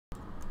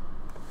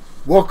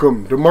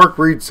Welcome to Mark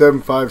Reed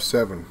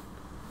 757.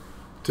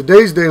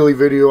 Today's daily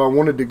video, I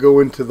wanted to go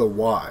into the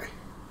why.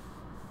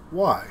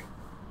 Why?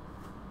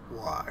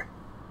 Why?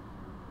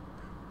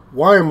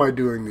 Why am I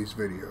doing these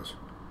videos?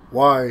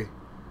 Why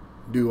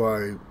do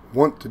I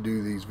want to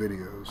do these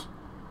videos?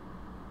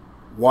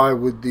 Why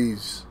would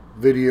these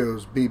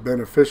videos be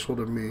beneficial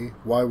to me?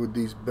 Why would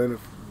these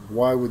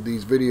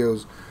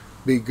videos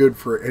be good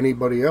for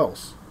anybody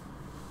else?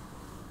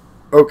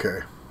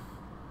 Okay.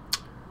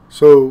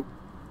 So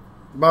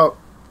about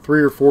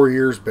 3 or 4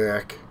 years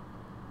back,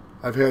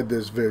 I've had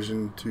this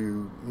vision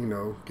to,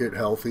 get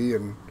healthy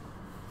and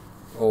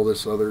all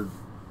this other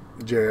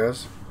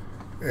jazz.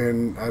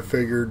 And I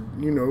figured,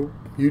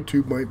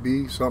 YouTube might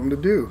be something to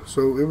do.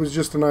 So it was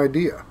just an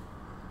idea.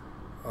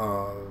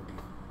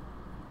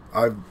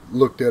 I've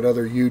looked at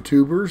other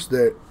YouTubers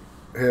that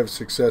have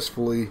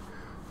successfully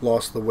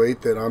lost the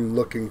weight that I'm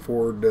looking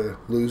forward to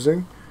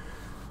losing.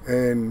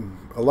 And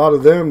a lot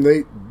of them,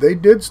 they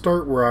did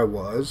start where I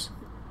was,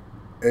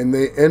 and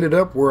they ended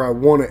up where I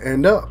want to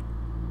end up.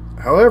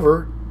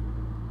 However,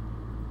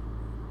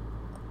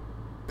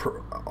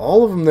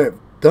 all of them that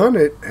done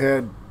it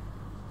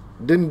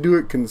didn't do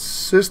it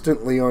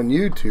consistently on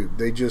YouTube.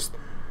 They just,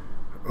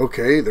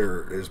 okay,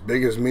 they're as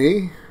big as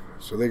me,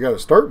 so they got a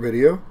start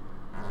video,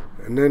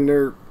 and then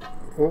they're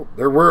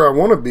where I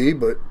want to be,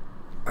 but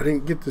I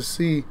didn't get to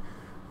see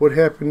what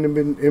happened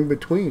in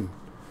between.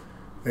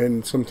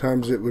 And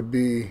sometimes it would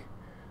be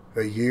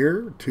a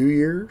year, 2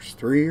 years,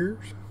 3 years,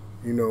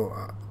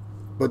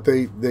 but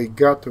they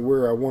got to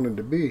where I wanted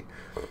to be.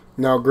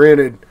 Now,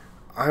 granted,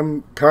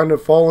 I'm kind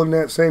of falling in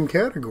that same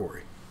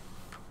category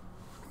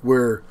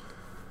where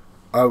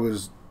I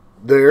was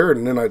there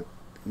and then I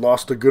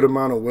lost a good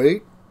amount of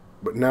weight,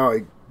 but now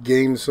I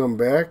gained some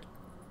back.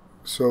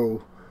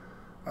 So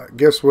I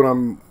guess what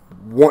I'm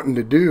wanting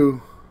to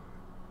do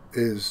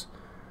is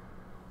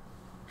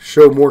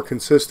show more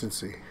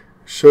consistency.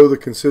 Show the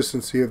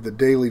consistency of the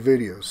daily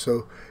videos.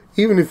 So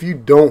even if you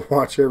don't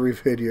watch every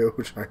video,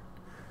 which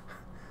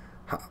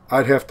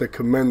I'd have to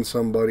commend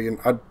somebody, and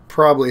I'd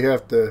probably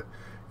have to,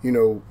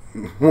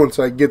 once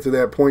I get to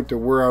that point to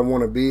where I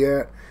want to be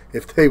at,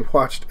 if they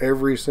watched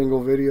every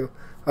single video,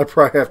 I'd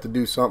probably have to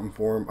do something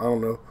for them. I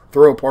don't know,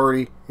 throw a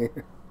party,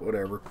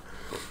 whatever.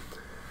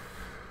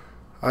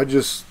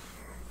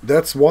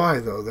 That's why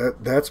though.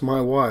 That's my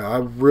why. I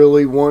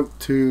really want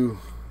to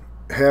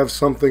have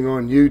something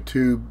on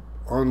YouTube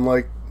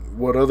unlike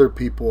what other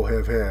people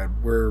have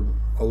had, where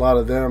a lot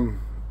of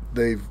them,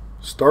 they've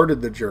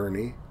started the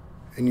journey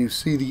and you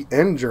see the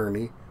end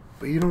journey,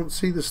 but you don't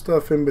see the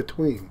stuff in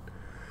between.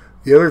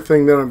 The other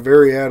thing that I'm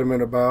very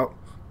adamant about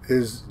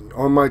is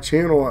on my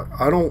channel,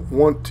 I don't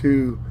want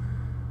to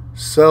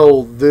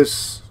sell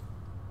this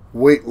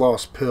weight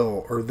loss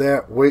pill or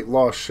that weight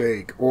loss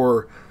shake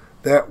or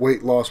that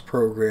weight loss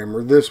program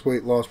or this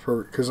weight loss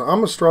program, because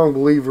I'm a strong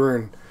believer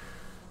in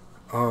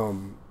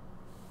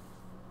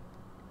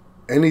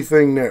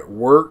anything that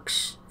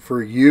works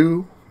for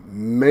you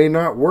may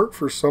not work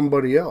for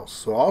somebody else.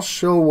 So I'll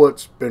show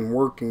what's been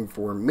working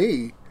for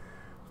me,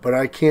 but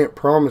I can't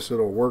promise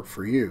it'll work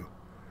for you.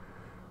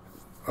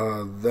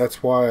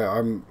 That's why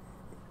I'm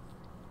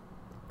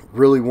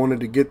really wanted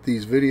to get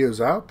these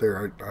videos out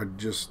there. I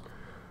just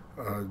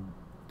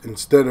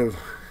instead of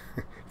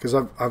because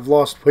I've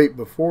lost weight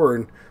before,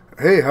 and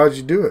hey, how'd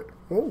you do it?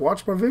 Well,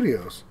 watch my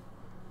videos.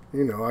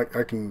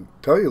 I can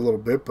tell you a little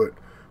bit, but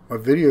my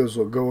videos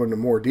will go into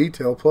more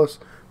detail. Plus,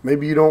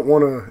 maybe you don't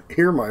want to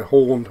hear my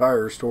whole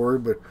entire story,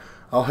 but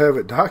I'll have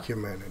it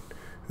documented.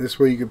 This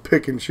way you can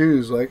pick and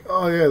choose, like,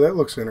 oh yeah, that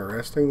looks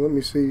interesting. Let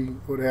me see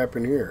what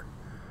happened here.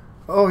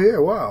 Oh yeah,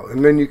 wow.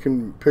 And then you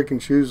can pick and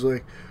choose,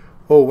 like,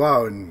 oh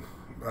wow, in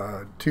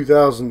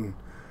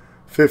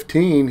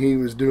 2015 he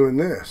was doing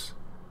this.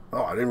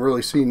 Oh, I didn't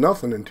really see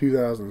nothing in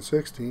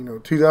 2016. Or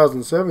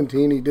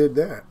 2017 he did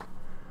that.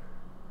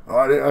 Oh,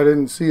 I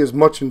didn't see as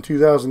much in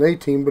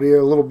 2018, but he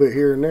had a little bit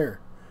here and there.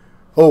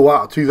 Oh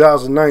wow,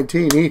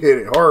 2019 he hit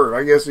it hard.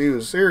 I guess he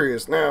was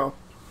serious now.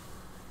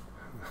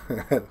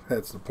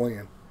 That's the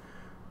plan.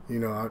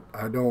 I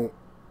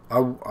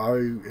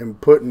am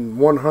putting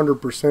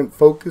 100%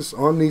 focus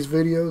on these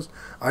videos.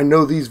 I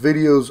know these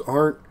videos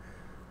aren't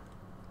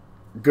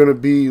gonna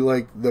be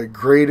like the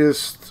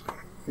greatest.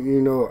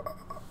 In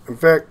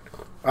fact,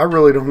 I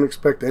really don't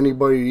expect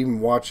anybody to even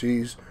watch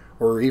these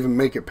or even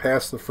make it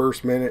past the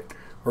first minute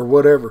or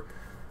whatever.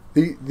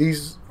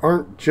 These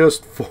aren't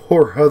just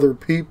for other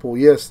people.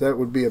 Yes, that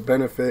would be a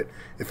benefit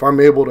if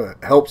I'm able to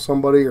help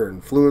somebody or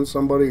influence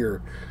somebody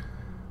or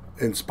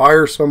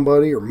inspire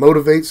somebody or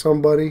motivate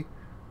somebody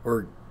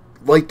or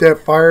light that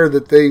fire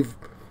that they've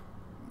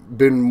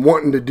been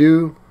wanting to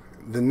do,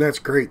 then that's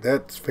great.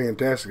 That's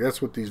fantastic.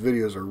 That's what these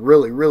videos are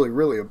really, really,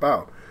 really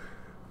about.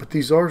 But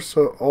these are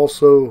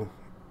also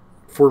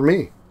for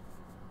me.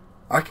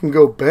 I can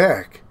go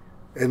back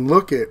and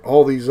look at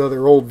all these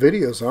other old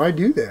videos, and I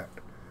do that.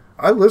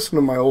 I listen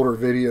to my older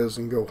videos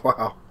and go,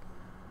 wow,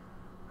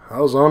 I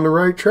was on the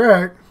right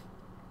track.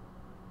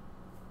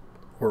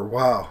 Or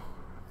wow,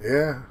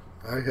 yeah,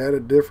 I had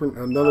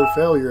another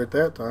failure at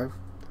that time.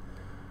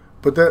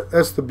 But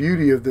that's the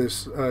beauty of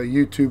this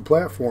YouTube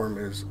platform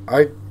is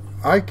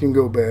I can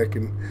go back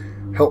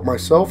and help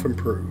myself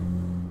improve.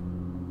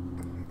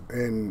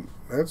 And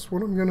that's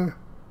what I'm going to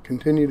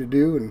continue to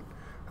do, and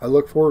I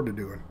look forward to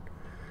doing.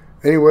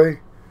 Anyway,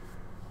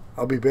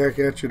 I'll be back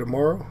at you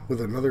tomorrow with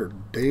another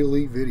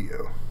daily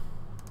video.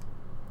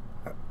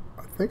 I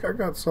think I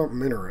got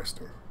something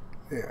interesting.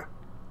 Yeah,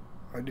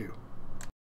 I do.